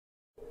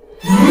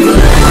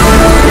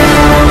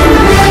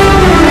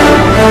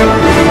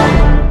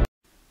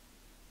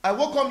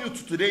welcome you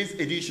to today's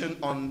edition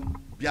on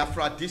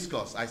Biafra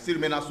Discourse. I still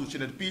remain as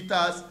Lieutenant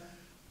Peters.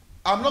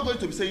 I'm not going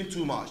to be saying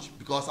too much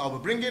because I'll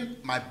be bringing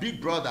my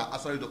big brother,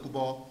 Asari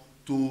Dokubo,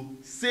 to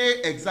say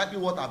exactly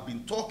what I've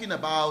been talking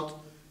about,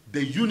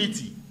 the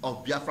unity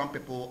of Biafran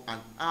people and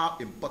how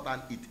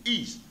important it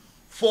is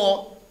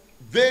for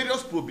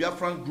various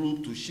pro-Biafran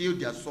groups to shield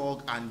their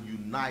sword and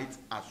unite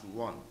as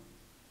one.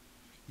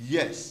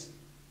 Yes,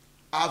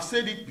 I've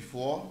said it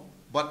before,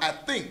 but I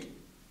think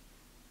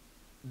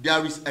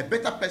there is a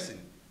better person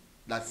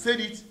that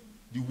said it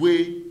the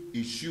way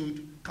it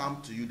should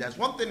come to you. There's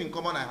one thing in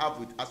common I have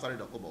with Asari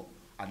Dokubo,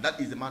 and that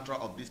is the mantra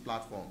of this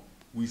platform.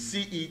 We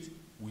see it,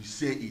 we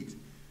say it.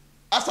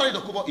 Asari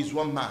Dokubo is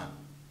one man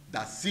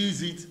that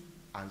sees it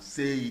and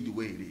say it the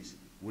way it is,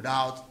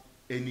 without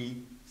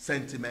any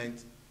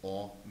sentiment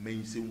or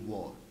mincing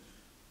word.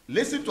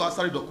 Listen to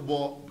Asari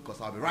Dokubo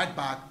because I'll be right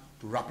back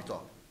to wrap it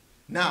up.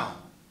 Now,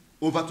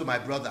 over to my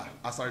brother,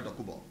 Asari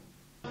Dokubo.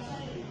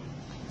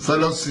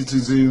 Fellow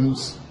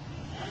citizens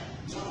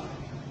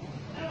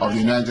of the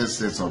United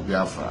States of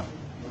Biafra,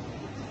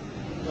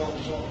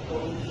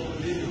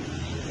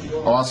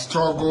 our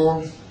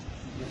struggle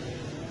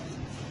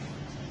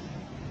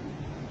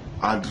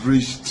had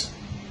reached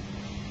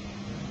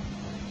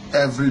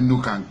every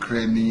nook and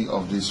cranny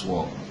of this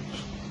world.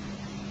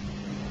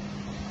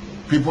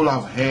 People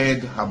have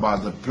heard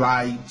about the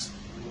plight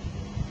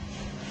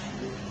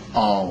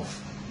of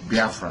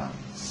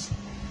Biafrans,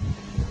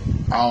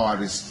 how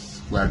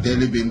we are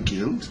daily being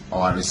killed,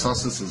 our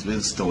resources is being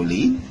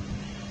stolen,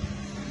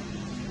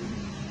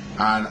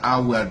 and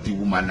how we are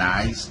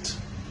dehumanized,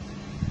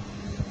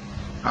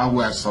 how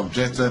we are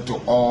subjected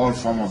to all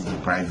forms of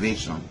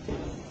deprivation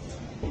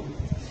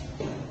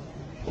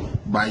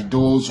by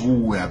those who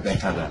were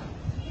better than.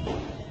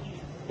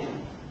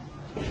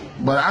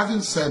 But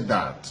having said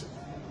that,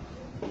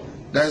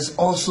 there is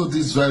also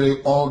this very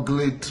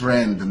ugly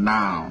trend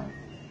now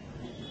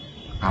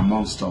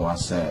amongst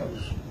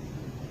ourselves,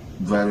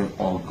 very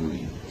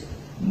ugly,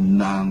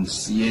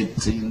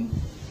 nauseating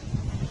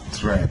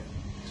trend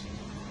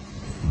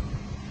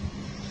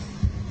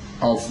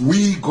of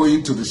we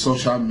going to the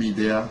social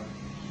media,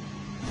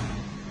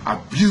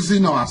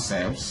 abusing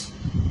ourselves,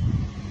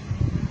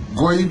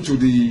 going to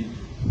the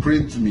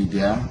print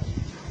media,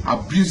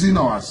 abusing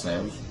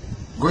ourselves,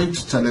 going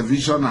to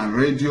television and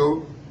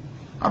radio,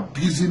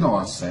 abusing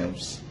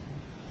ourselves,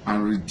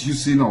 and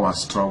reducing our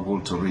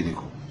struggle to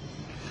ridicule,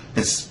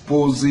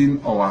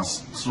 exposing our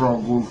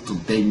struggle to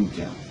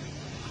danger,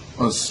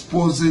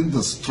 exposing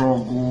the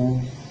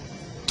struggle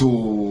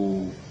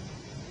to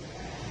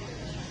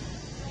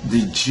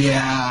the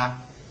jeer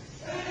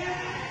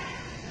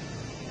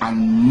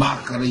and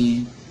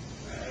mockery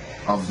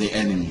of the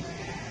enemy.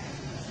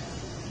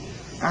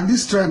 And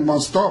this trend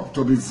must stop.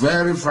 To be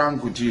very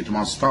frank with you, it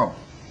must stop.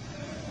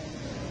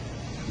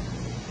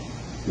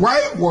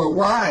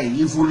 Why,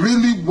 if we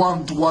really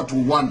want what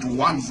we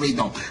want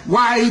freedom,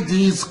 why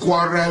this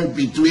quarrel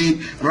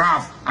between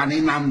Raf and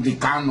Nnamdi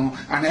Kanu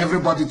and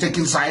everybody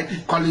taking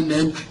side, calling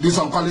him, this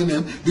one calling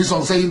him, this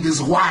one saying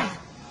this, why?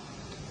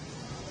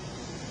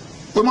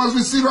 We must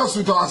be serious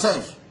with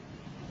ourselves.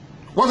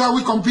 What are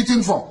we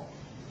competing for?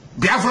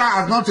 Biafra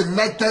has not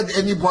elected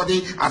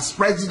anybody as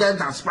president,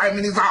 as prime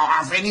minister, or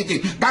as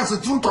anything. That's the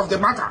truth of the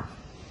matter.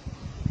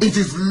 It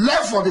is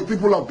left for the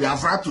people of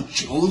Biafra to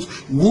choose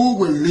who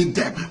will lead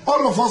them.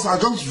 All of us are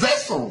just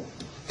vessels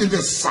in the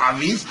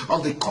service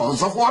of the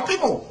cause of our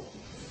people.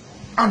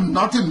 And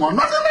nothing more,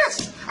 nothing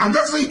less. And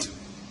that's it.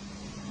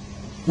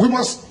 We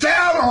must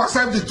tell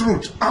ourselves the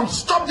truth and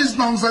stop this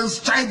nonsense,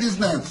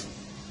 childishness,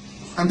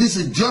 and this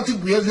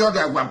idiotic behavior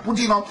that we are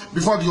putting up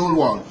before the whole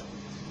world.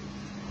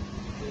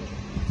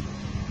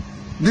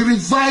 The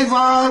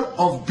revival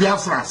of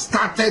Biafra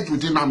started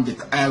with Nnamdi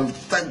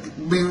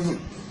Kanu.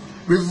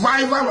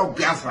 Revival of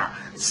Biafra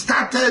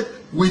started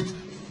with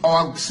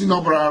our senior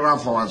brother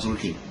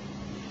Uwazurike.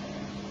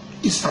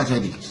 He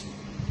started it.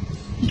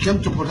 He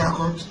came to Port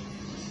Harcourt,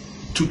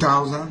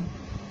 2000,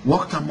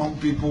 worked among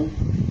people,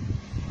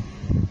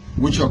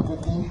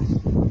 Wichokoko,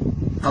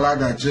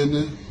 Kalada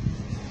Jenny,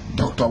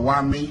 Dr.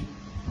 Wami,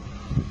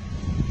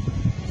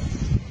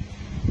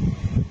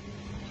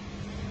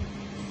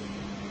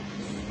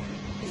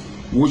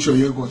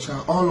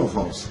 Wuchoyegocha, all of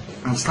us,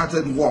 and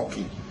started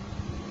working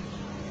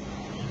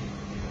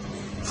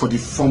for the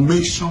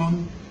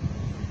formation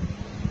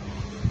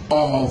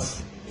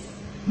of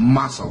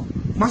MASOB.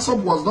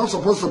 MASOB was not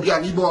supposed to be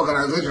an Igbo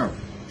organization.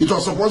 It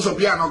was supposed to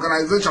be an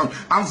organization.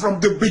 And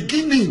from the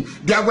beginning,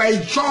 there were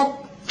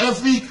Ichop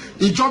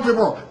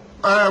people,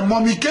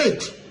 Mommy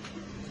Kate,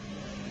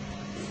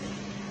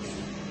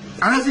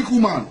 and every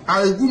woman,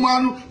 a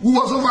woman who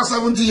was over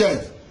 70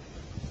 years,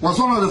 was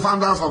one of the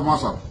founders of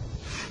MASOB.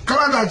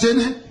 Kalada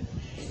Jenny,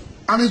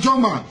 and a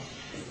young man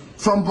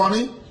from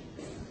Bonny,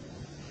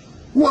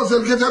 who was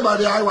educated by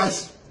the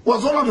IYS,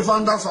 was one of the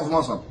founders of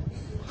MASOB.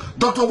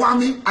 Dr.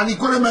 Wami, an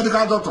Ikore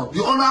medical doctor,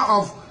 the owner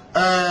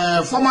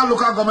of former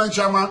local government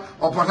chairman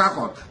of Port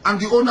Harcourt, and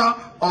the owner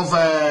of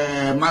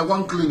My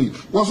One Clinic,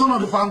 was one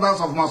of the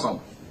founders of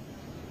MASOB.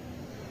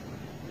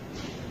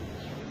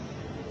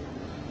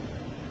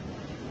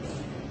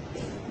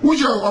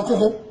 Uche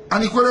Okoko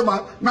and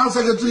Ikwerema, now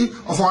secretary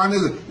of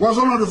Ohaneze, was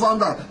one of the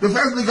founders, the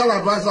first legal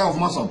advisor of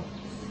Masom.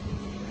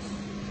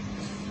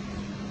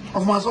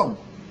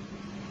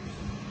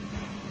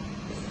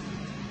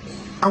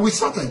 And we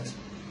started.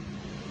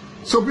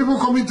 So people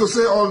coming to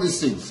say all these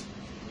things.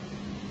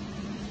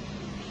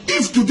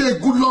 If today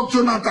Goodluck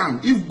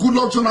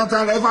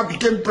Jonathan ever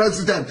became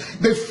president,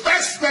 the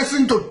first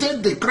person to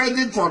take the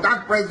credit for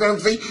that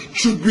presidency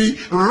should be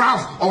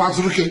Ralph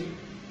Uwazurike.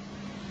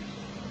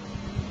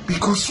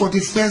 Because for the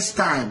first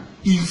time,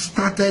 he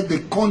started the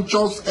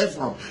conscious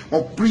effort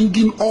of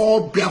bringing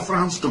all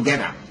Biafrans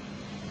together.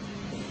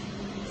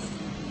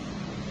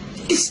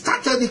 He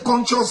started the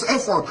conscious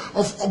effort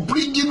of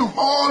bringing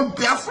all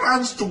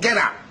Biafrans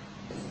together.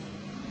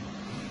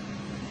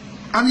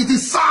 And it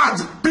is sad,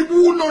 people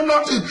who know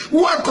nothing,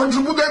 who have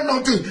contributed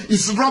nothing,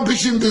 is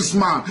rubbishing this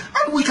man.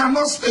 And we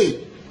cannot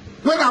stay.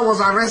 When I was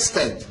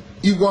arrested,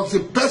 he was a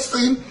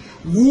person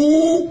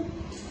who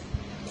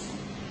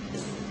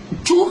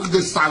took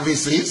the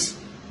services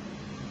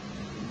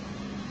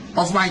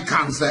of my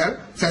counsel,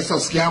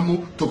 Festus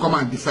Kiamu, to come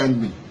and defend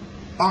me.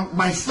 On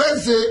my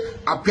first day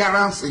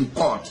appearance in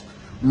court,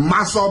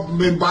 Masob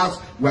members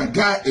were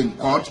there in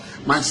court.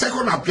 My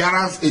second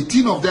appearance,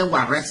 18 of them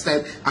were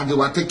arrested and they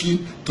were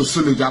taken to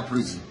Suleja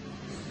prison.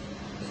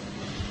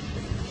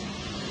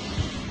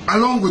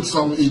 Along with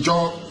some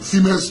Ijo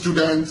female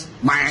students,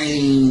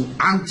 my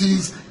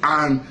aunties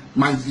and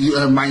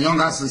my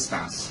younger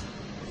sisters.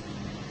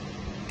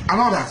 And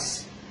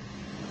others.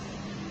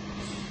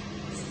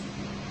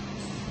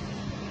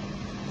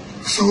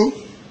 So,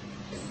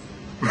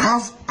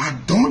 Ralph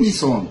had done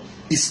his own.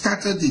 He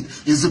started it.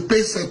 He's a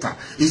pace setter.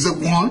 He's the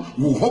one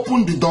who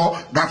opened the door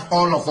that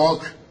all of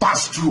us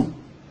passed through.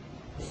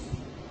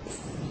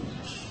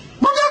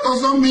 But that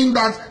does not mean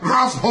that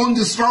Ralph won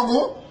the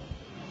struggle.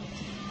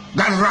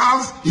 That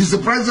Ralph is the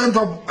president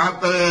of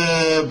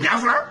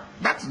Biafra.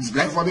 That is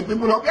left for the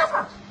people of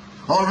Biafra.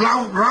 Or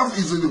Ralph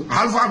is the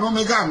Alpha and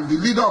Omega and the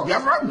leader of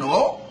Biafra.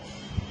 No.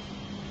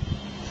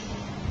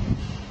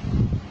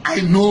 I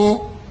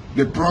know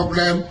the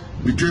problem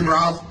between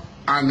Ralph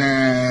and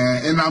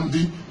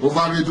Nnamdi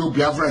over Radio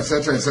Biafra,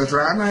 etc.,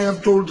 etc. And I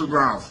have told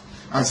Ralph,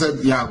 I said,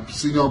 yeah,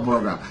 senior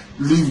brother,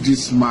 leave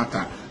this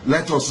matter.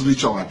 Let us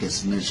reach our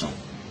destination.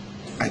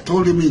 I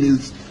told him in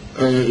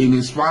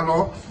his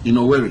parlor in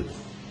Owerri.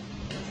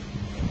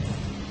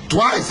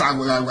 Twice I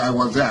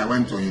was there, I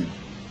went to him.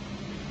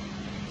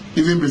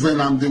 Even before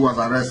Nnamdi was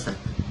arrested.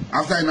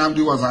 After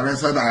Nnamdi was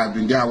arrested, I had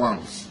been there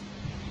once.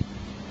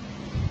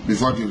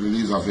 Before the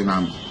release of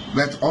Nnamdi.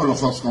 Let all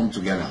of us come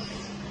together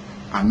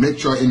and make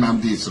sure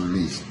Nnamdi is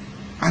released.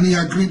 And he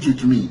agreed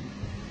with me.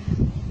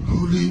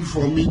 Only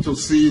for me to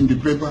see in the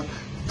paper,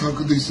 talk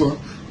this one,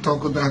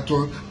 talk that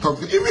one,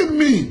 talk. Even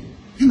me,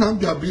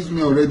 Nnamdi abused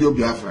me on Radio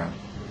Biafra.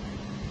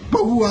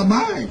 But who am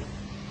I?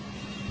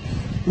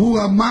 Who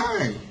am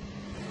I?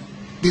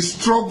 The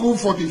struggle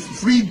for the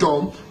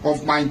freedom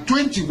of my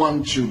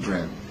 21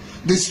 children.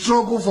 The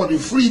struggle for the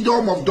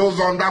freedom of those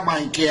under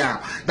my care,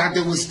 that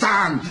they will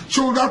stand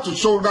shoulder to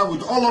shoulder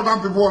with all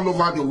other people all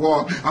over the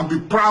world and be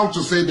proud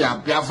to say they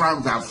are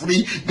Biafrans, they are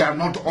free, they are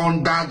not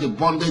under the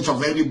bondage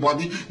of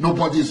anybody,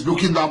 nobody is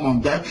looking down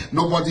on them,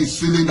 nobody is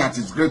feeling that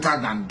it's greater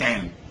than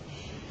them.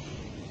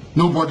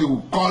 Nobody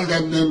will call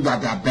them names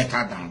that they are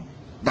better than.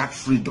 That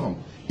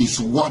freedom is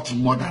worth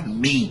more than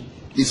me,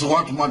 it's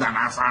worth more than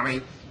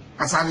Asari.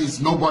 Asari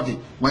is nobody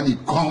when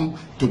it comes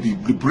to the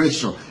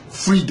liberation,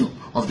 freedom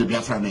of the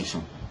Biafra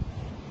nation.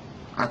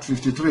 At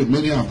 53,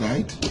 many have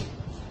died.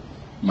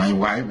 My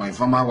wife, my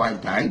former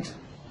wife died.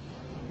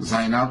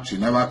 Zainab, she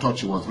never thought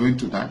she was going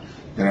to die.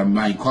 There are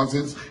my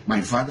cousins,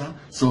 my father.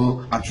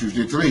 So at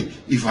 53,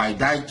 if I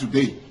die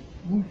today,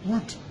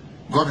 what?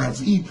 God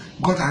has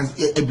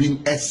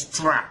been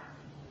extra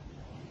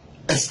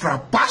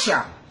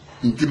partial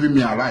in keeping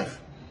me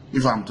alive,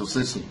 if I'm to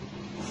say so.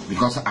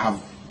 Because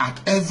at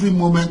every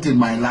moment in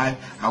my life,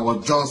 I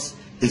was just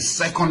a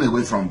second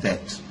away from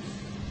death.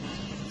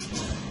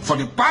 For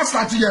the past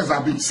 30 years,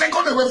 I've been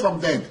second away from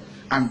death.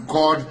 And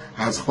God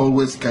has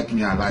always kept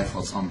me alive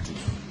for something.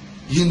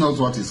 He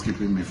knows what He's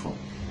keeping me for.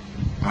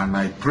 And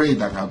I pray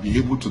that I'll be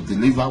able to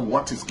deliver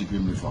what He's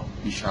keeping me for.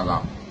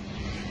 Inshallah.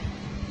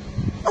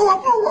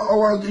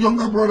 Our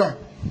younger brother,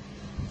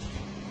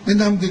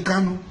 Nnamdi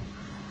Kanu.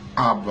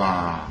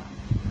 Abba.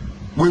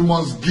 We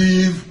must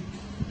give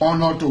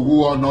honor to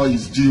who honor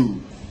is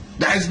due.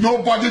 There is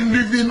nobody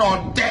living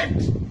or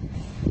dead.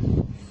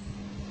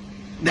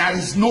 There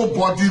is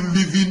nobody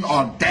living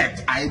or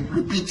dead. I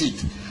repeat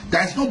it.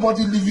 There is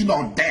nobody living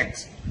or dead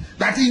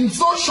that in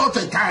so short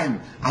a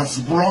time has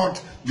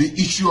brought the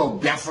issue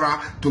of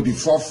Biafra to the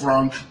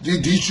forefront, the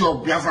issue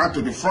of Biafra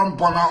to the front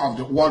burner of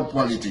the world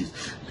politics,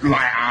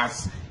 like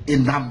as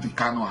Nnamdi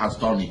Kanu has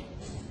done it.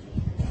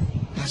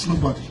 There's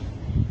nobody.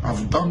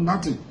 I've done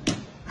nothing.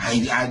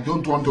 I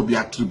don't want to be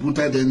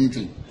attributed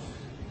anything.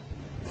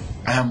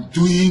 I am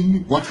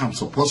doing what I'm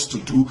supposed to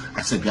do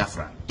as a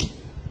Biafran.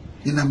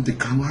 Nnamdi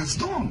Kanu has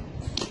done.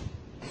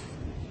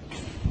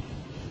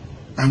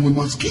 And we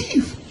must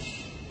give.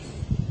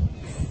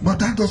 But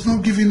that does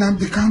not give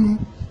Nnamdi Kanu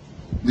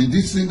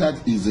this thing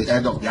that is the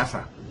head of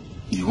Biafra.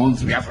 He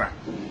owns Biafra.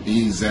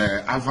 He is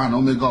Alpha and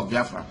Omega of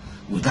Biafra.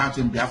 Without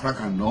him, Biafra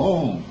can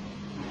no.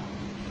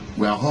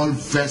 We are all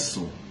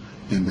vessels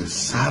in the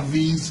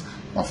service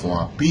of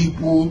our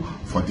people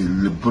for the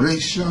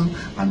liberation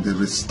and the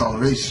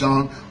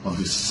restoration of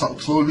the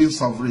solely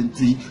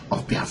sovereignty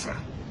of Biafra.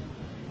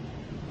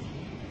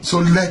 So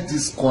let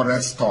this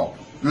quarrel stop.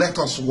 Let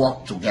us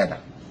work together.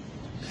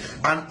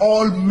 And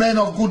all men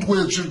of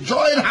goodwill should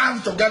join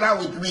hands together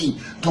with me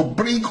to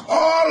bring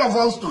all of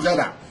us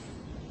together.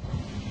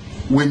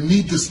 We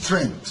need the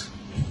strength,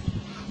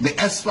 the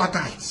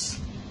expertise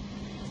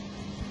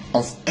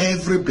of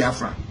every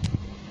Biafran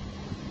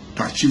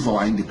to achieve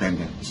our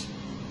independence.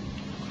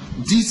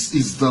 This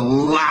is the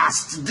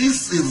last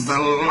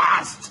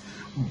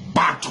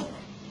battle.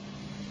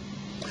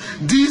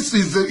 This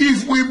is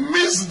if we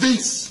miss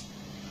this,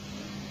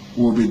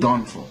 we'll be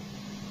done for.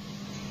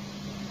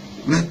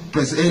 Let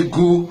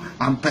ego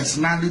and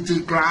personality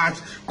clash,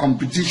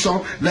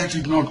 competition, let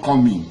it not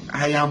come in.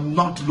 I am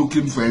not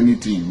looking for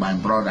anything, my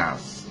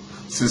brothers,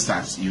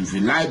 sisters. If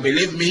you like,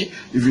 believe me.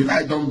 If you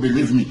like, don't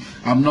believe me.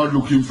 I'm not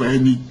looking for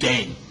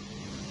anything.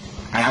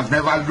 I have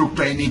never looked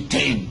for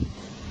anything.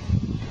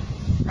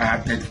 I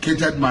have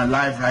dedicated my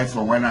life right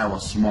from when I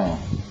was small,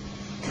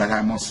 that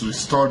I must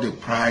restore the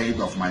pride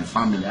of my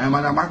family. I'm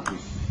an Amakri.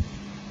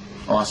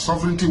 Our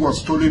sovereignty was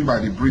stolen by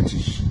the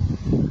British.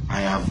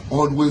 I have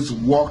always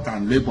worked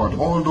and labored.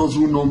 All those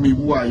who know me,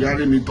 who are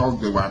hearing me talk,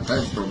 they will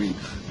attest to me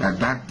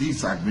that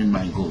this had been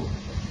my goal.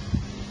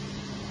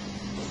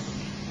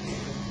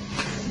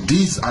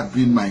 This had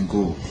been my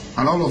goal.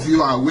 And all of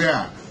you are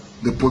aware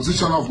the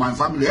position of my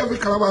family. Every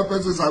Calabar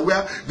person is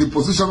aware the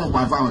position of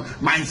my family.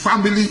 My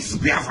family is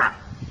Biafra.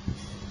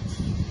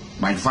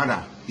 My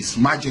father, His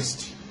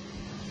Majesty,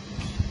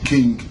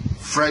 King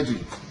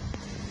Frederick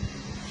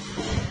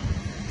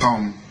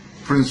Tom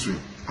Prince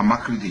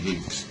Amakri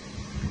VIII,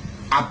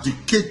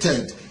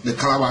 abdicated the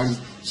Calabar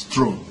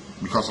throne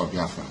because of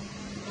Biafra.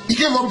 He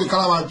gave up the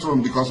Calabar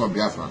throne because of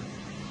Biafra.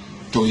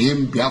 To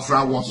him,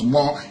 Biafra was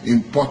more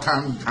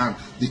important than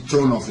the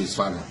throne of his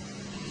father.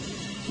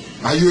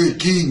 Are you a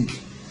king?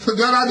 So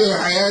the other day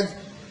I heard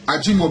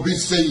Ajimobi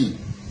saying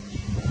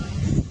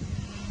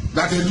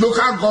that a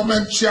local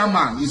government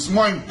chairman is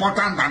more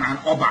important than an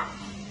Oba,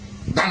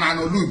 than an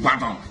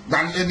Olubadan,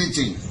 than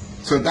anything.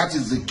 So that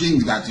is the king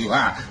that you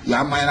are. You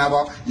are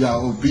Mainabo, you are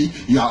Obi,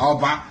 you are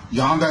Oba,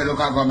 you are under a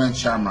local government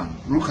chairman.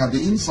 Look at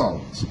the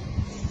insult.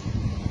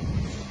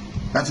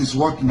 That is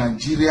what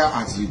Nigeria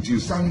has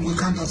reduced, and we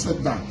can't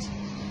accept that.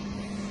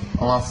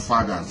 Our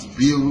fathers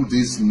built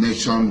this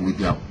nation with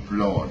their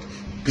blood,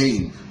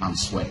 pain, and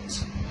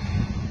sweat.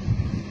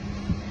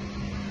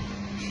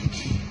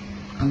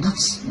 And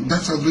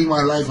that has been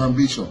my life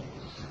ambition.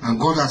 And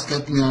God has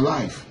kept me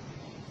alive.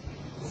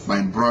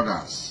 My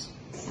brothers,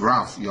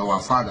 Ralph, you are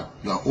our father.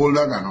 You are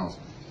older than us.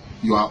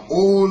 You are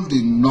old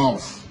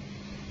enough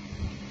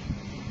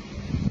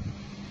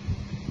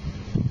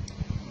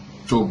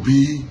to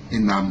be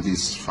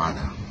Nnamdi's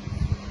father.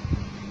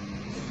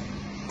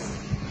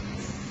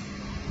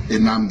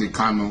 Nnamdi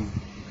Kanu,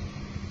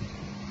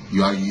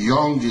 you are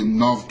young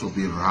enough to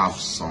be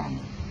Ralph's son.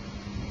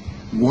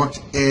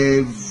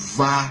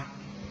 Whatever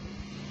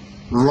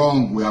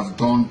wrong we have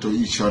done to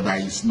each other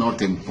is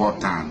not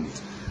important.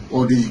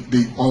 Or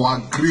our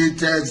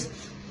greatest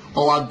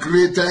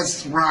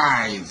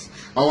prize,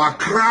 our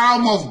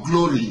crown of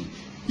glory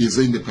is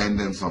the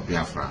independence of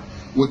Biafra.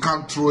 We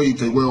can't throw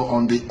it away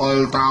on the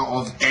altar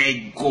of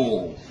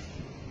ego,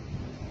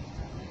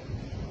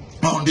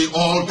 on the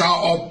altar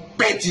of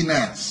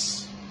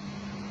pettiness.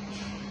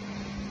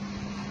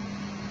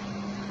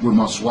 We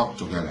must work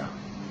together.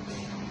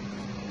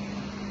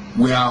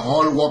 We are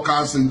all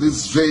workers in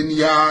this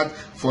vineyard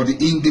for the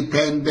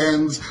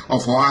independence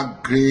of our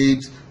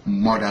great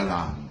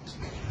motherland.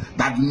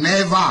 That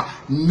never,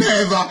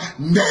 never,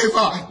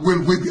 never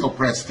will we be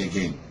oppressed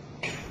again.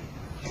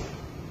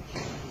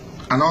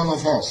 And all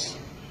of us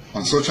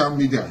on social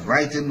media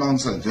writing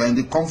nonsense. You are in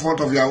the comfort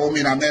of your home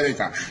in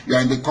America. You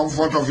are in the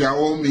comfort of your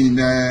home in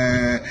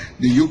the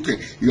UK.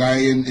 You are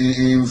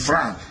in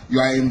France. You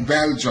are in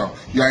Belgium.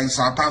 You are in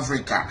South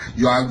Africa.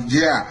 You are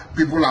here.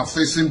 People are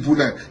facing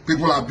bullets.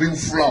 People are being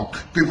flogged.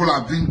 People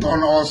are being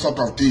done all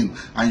sorts of things.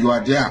 And you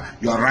are there.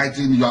 You are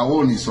writing. Your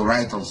own is to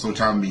write on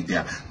social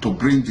media to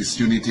bring this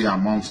unity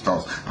amongst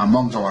us,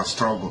 amongst our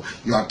struggle.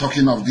 You are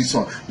talking of this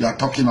one. You are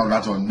talking of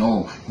that one.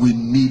 No, we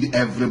need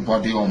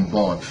everybody on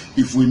board.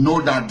 If we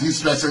know that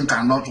this person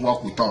cannot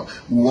work with us,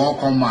 we will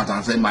come out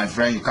and say, my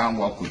friend, you can't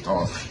work with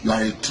us. You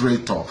are a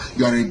traitor.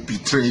 You are a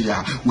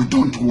betrayer. We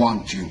don't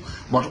want you.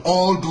 But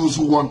all those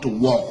who want to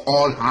work,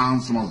 all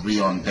hands must be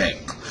on deck.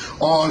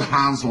 All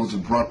hands must be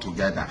brought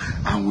together,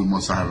 and we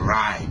must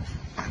arrive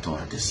at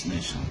our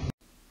destination.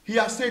 He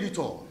has said it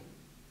all.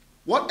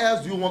 What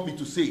else do you want me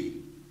to say?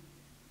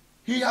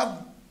 He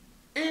have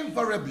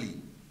invariably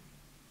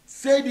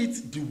said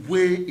it the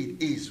way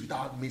it is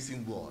without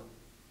missing word.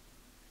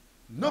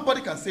 Nobody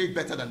can say it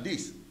better than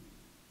this.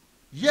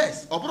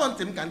 Yes,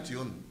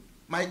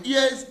 My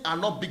ears are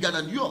not bigger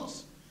than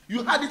yours.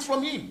 You heard it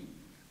from him.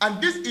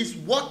 And this is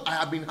what I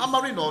have been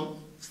hammering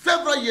on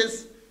several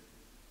years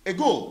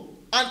ago.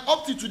 And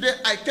up to today,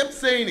 I kept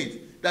saying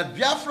it, that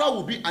Biafra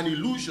will be an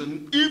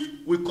illusion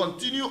if we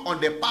continue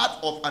on the path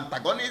of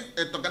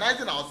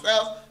antagonizing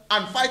ourselves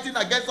and fighting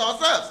against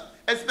ourselves,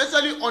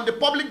 especially on the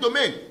public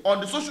domain,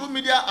 on the social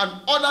media and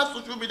other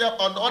social media,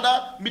 on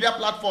other media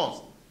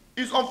platforms.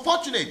 It's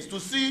unfortunate to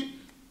see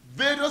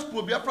various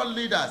pro-Biafra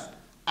leaders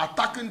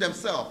attacking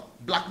themselves,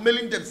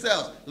 blackmailing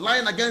themselves,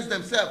 lying against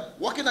themselves,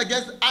 working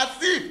against, as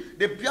if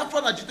the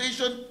Biafran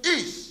agitation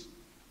is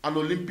an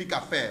Olympic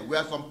affair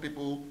where some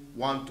people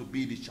want to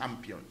be the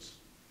champions,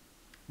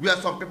 where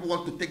some people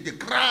want to take the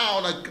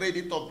crown and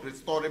credit of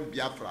restoring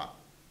Biafra.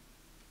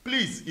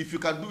 Please, if you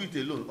can do it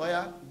alone, oh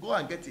yeah, go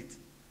and get it.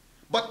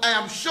 But I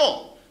am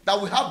sure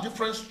that we have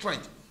different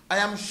strength. I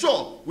am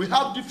sure we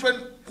have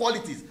different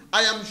qualities.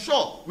 I am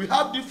sure we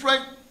have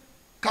different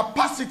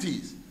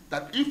capacities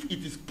that if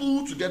it is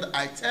pulled together,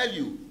 I tell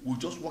you, we'll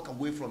just walk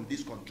away from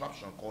this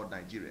contraption called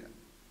Nigeria.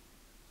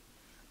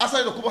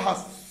 Asari Dokubo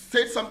has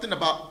said something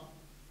about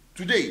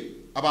today,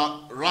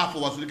 about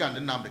Uwazurike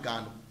and Nnamdi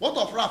Kanu. What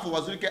of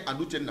Uwazurike and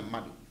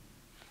Nnamdi?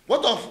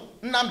 What of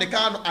Nnamdi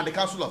Kanu and the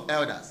Council of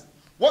Elders?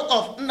 What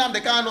of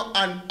Nnamdi Kanu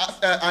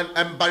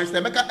and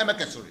Barrister Emeka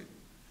Emekesiri?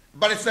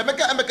 Barrister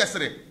Emeka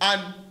Emekesiri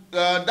and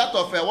that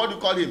of, what do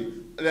you call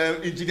him,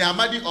 Engineer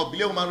Amadi of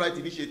Below Human Rights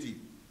Initiative?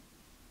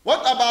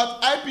 What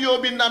about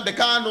IPOB Nnamdi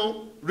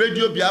Kanu,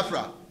 Radio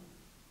Biafra,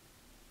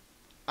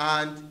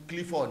 and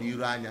Clifford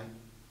Urania,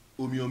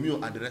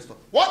 Omiomio, and the rest of?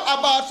 What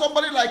about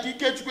somebody like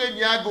Ikechukwu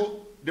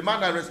Nyago, the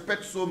man I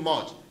respect so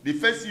much, the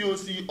first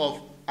COC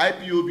of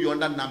IPOB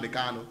under Nnamdi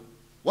Kanu?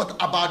 What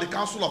about the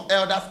Council of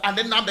Elders and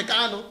then Nnamdi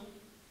Kanu?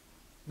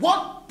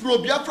 What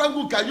pro-Biafra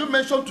group can you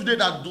mention today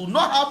that do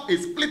not have a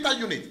splitter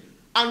unit?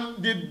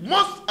 And the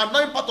most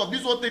annoying part of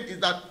this whole thing is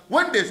that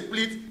when they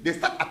split, they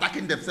start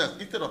attacking themselves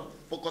instead of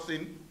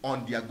focusing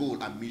on their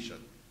goal and mission.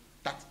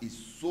 That is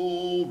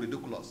so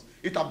ridiculous.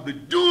 It has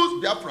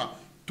reduced Biafra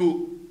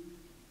to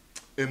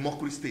a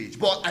mockery stage.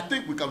 But I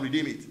think we can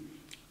redeem it.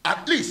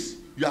 At least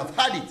you have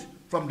heard it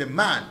from the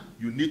man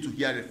you need to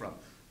hear it from.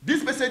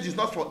 This message is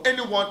not for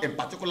anyone in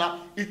particular.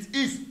 It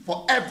is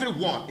for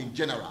everyone in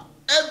general.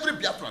 Every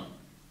Biafran.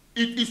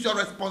 It is your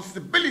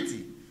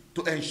responsibility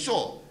to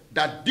ensure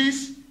that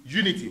this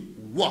unity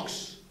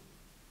works.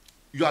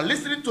 You are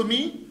listening to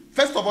me.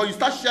 First of all, you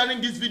start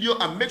sharing this video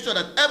and make sure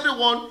that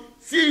everyone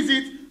sees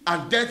it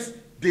and gets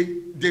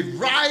the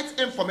right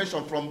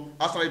information from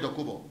Asari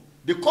Dokubo.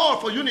 The call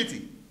for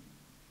unity.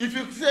 If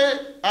you say,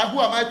 who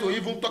am I to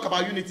even talk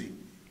about unity?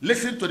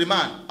 Listen to the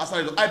man,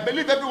 Asari Dokubo. I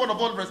believe every one of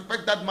us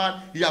respect that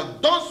man. He has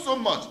done so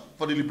much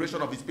for the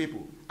liberation of his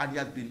people, and he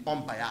has been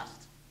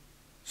unbiased.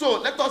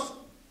 So let us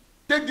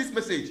take this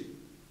message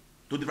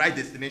to the right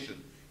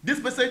destination. This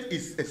message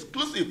is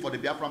exclusive for the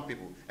Biafran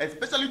people,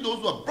 especially those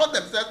who have brought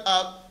themselves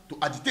out to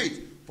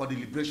agitate for the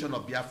liberation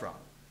of Biafra.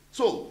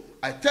 So,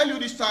 I tell you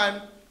this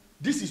time,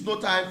 this is no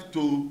time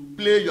to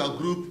play your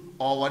group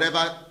or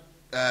whatever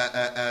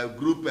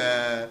group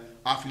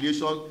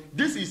affiliation.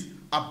 This is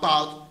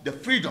about the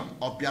freedom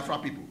of Biafra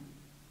people.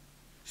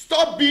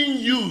 Stop being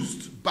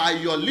used by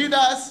your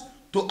leaders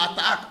to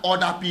attack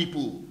other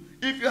people.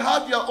 If you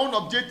have your own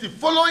objective,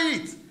 follow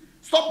it.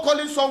 Stop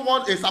calling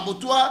someone a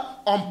saboteur,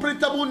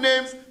 unprintable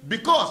names,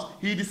 because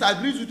he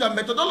disagrees with your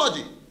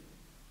methodology.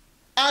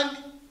 And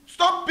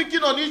stop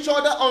picking on each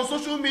other on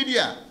social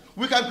media.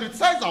 We can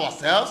criticize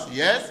ourselves,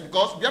 yes,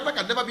 because Biafra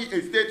can never be a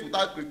state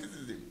without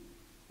criticism.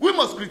 We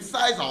must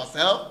criticize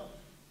ourselves.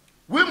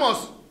 We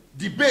must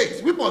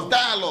debate. We must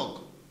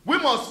dialogue. We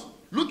must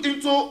look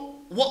into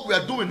what we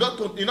are doing,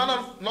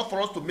 not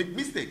for us to make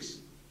mistakes.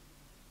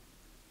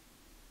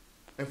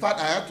 In fact,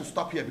 I have to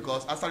stop here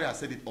because Asari has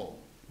said it all.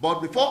 But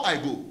before I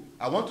go,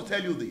 I want to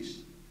tell you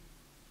this.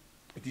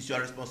 It is your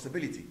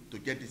responsibility to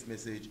get this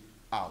message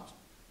out.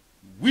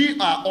 We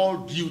are all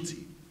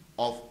guilty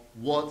of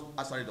what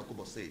Asari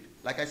Dokubo said.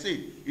 Like I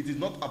said, it is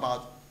not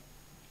about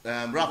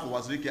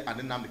Uwazurike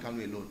and Nnamdi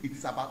Kanu alone. It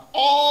is about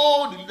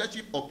all the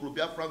leadership of Pro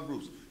Biafra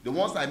groups. The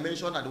ones I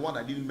mentioned and the ones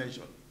I didn't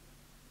mention.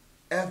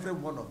 Every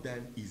one of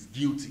them is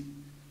guilty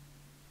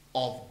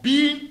of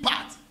being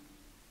part,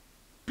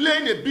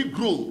 playing a big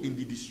role in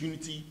the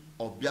disunity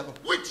of Biafra,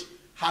 which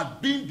has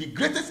been the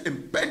greatest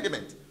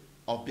impediment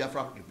of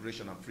Biafra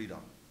liberation and freedom.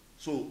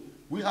 So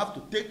we have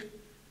to take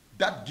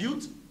that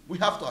guilt, we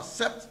have to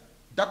accept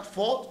that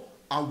fault,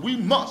 and we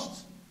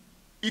must.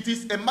 It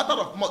is a matter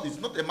of must,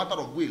 it's not a matter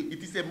of will,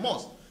 it is a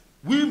must.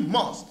 We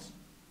must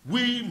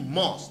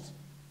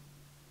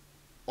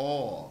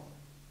all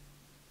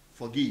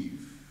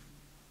forgive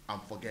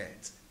and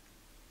forget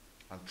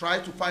and try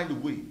to find a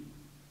way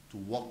to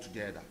work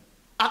together.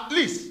 At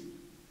least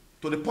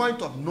to the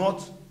point of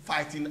not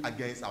fighting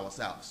against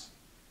ourselves.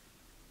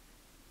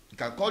 You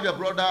can call your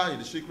brother in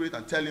the secret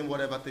and tell him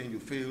whatever thing you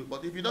feel,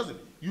 but if he doesn't,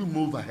 you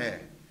move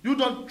ahead. You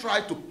don't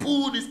try to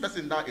pull this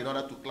person down in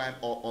order to climb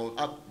or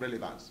have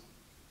relevance.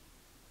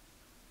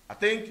 I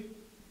think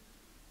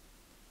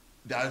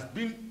there has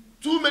been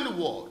too many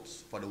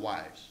words for the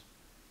wise.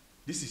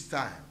 This is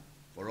time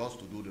for us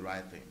to do the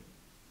right thing.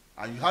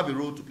 And you have a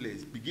role to play,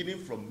 beginning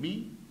from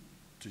me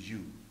to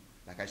you.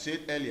 Like I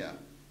said earlier,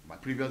 in my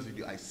previous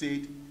video, I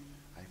said,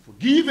 I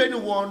forgive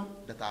anyone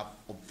that have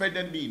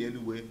offended me in any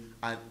way,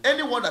 and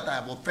anyone that I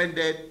have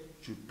offended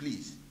should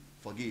please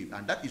forgive.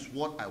 And that is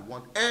what I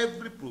want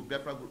every Pro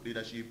Biafra group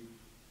leadership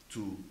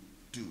to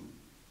do.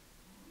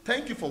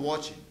 Thank you for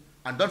watching,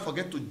 and don't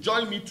forget to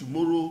join me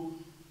tomorrow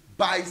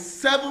by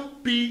 7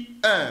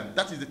 p.m.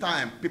 That is the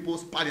time,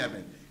 People's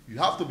Parliament. You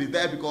have to be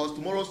there because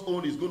tomorrow's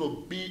own is going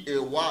to be a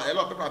while. A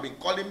lot of people have been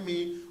calling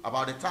me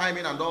about the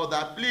timing and all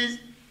that. Please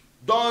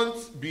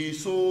don't be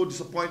so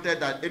disappointed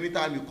that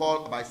anytime you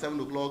call by 7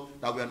 o'clock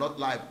that we are not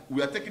live.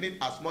 We are taking it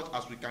as much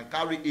as we can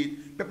carry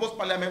it. People's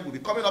Parliament will be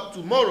coming up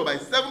tomorrow by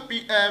 7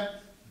 p.m.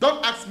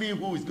 Don't ask me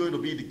who is going to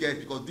be the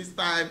guest, because this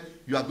time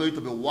you are going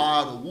to be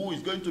wild, or who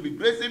is going to be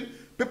gracing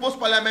People's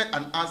Parliament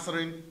and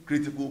answering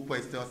critical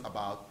questions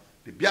about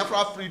the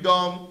Biafra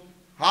freedom,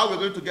 how we're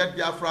going to get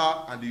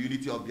Biafra, and the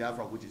unity of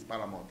Biafra, which is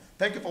paramount.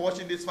 Thank you for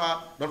watching this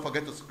far. Don't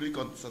forget to click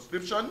on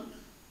subscription.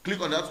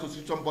 Click on that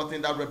subscription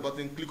button, that red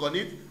button, click on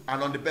it,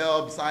 and on the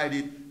bell beside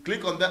it,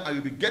 click on that, and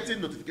you'll be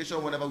getting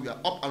notification whenever we are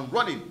up and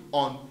running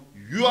on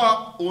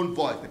your own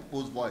voice, the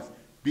people's voice,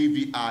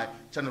 BVI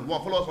Channel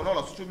 1. Follow us on all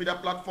our social media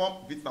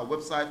platforms. Visit our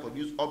website for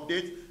news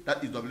updates.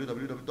 That is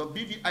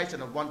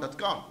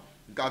www.bvichannel1.com.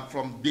 You can,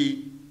 from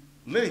the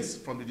links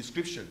from the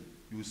description,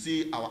 you will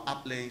see our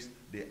app links,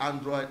 the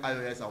Android,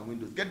 iOS, and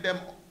Windows. Get them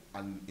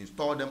and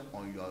install them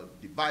on your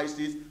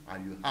devices,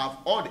 and you have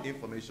all the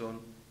information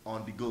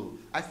on the go.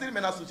 I still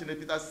remain as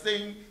Peter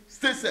saying,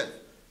 stay safe,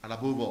 and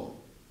above all,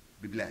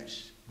 be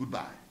blessed.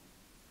 Goodbye.